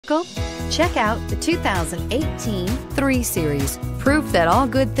vehicle? Check out the 2018 3 Series. Proof that all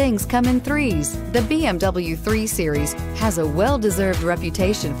good things come in threes. The BMW 3 Series has a well-deserved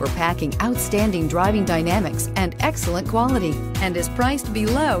reputation for packing outstanding driving dynamics and excellent quality, and is priced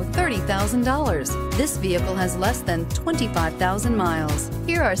below $30,000. This vehicle has less than 25,000 miles.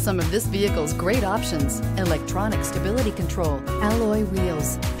 Here are some of this vehicle's great options: electronic stability control, alloy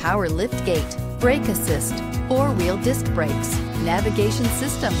wheels, power liftgate, brake assist, 4-wheel disc brakes, navigation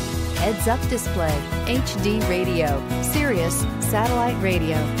system, heads-up display, HD radio, Sirius satellite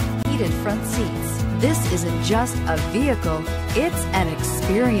radio, heated front seats. This isn't just a vehicle, it's an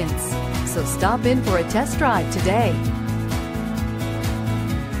experience. So stop in for a test drive today.